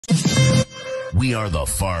We are the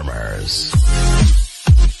farmers.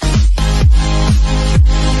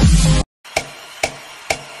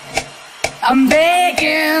 I'm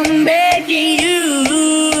begging, begging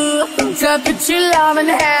you to put your loving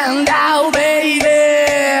hand out, baby.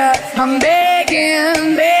 I'm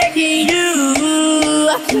begging, begging you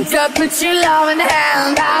to put your loving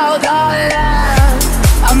hand out, darling.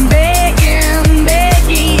 I'm begging,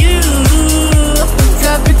 begging you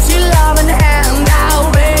to put your loving hand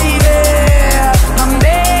out, baby. I'm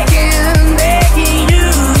begging, begging you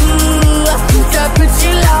to put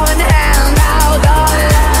your loving hand out, darling.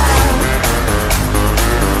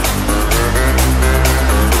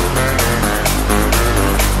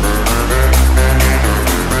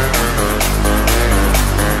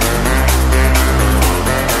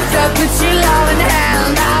 Put your loving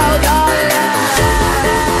hand out, darling.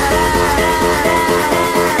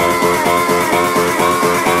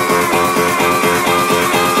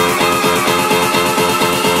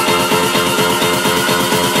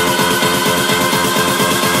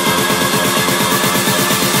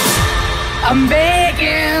 I'm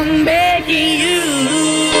begging, begging you.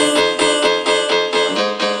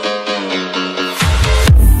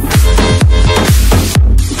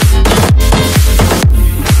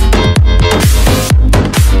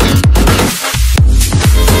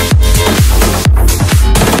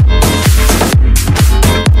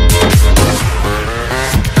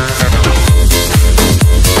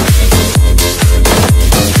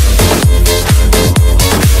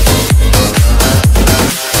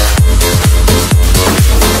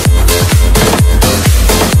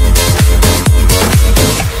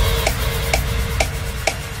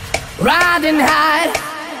 Riding high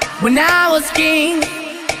when I was king,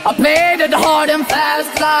 I played it hard and fast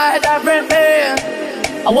like everything.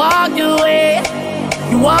 I walked away,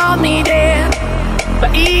 you want me there,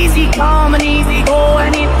 but easy come and easy go and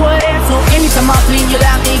it wouldn't. So anytime I feel you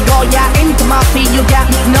let me go, yeah. Anytime I feel you got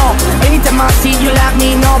me, no. Anytime I see you let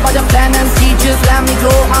me know about the plan and see, just let me go.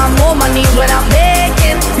 I'm on my knees when I'm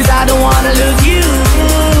begging, cause I don't wanna lose you.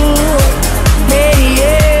 Hey,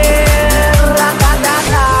 yeah,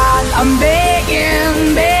 ra-da-da-da. I'm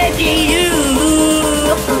begging, begging you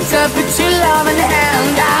to put your loving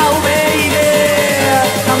hand out, baby.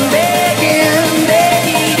 I'm begging,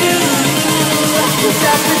 begging you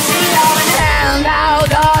to put your loving hand out,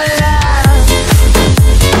 darling.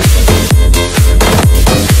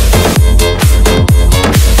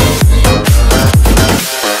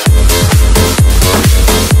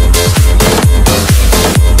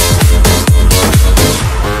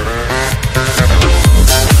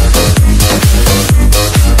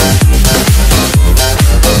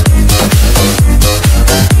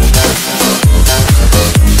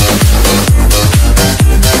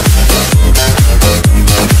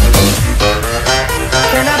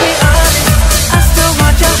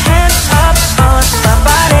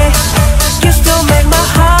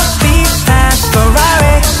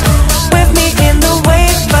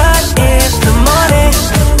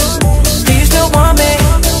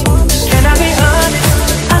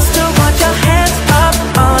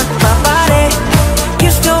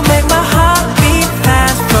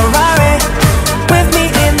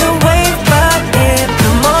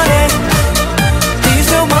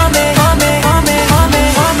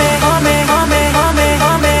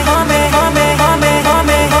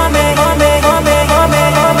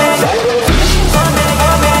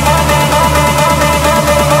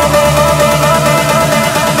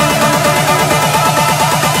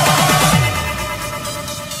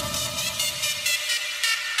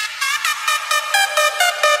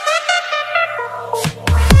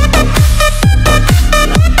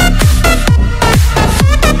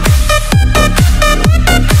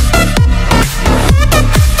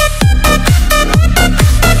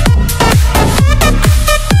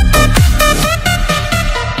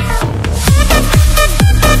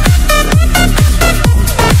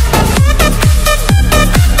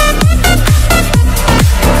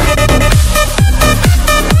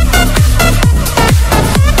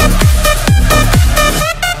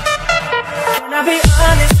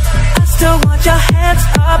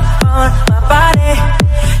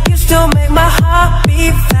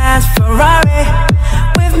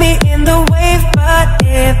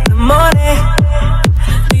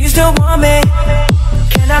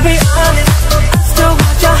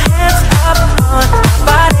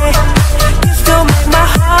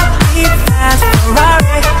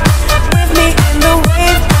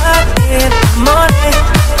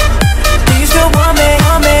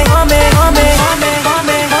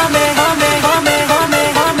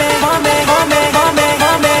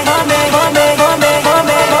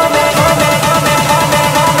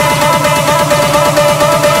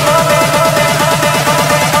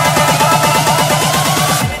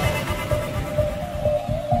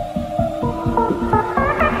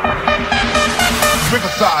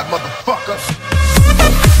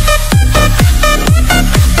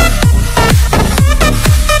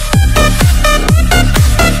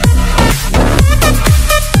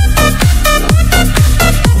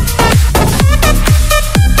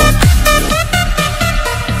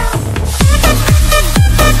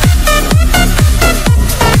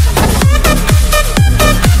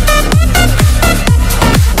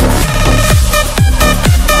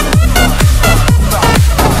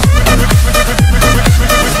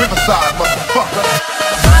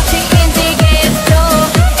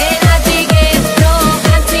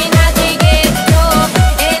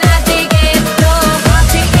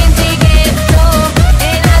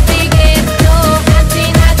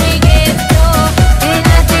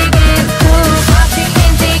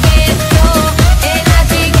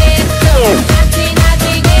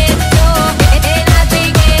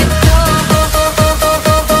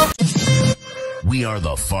 are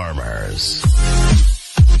the farmers.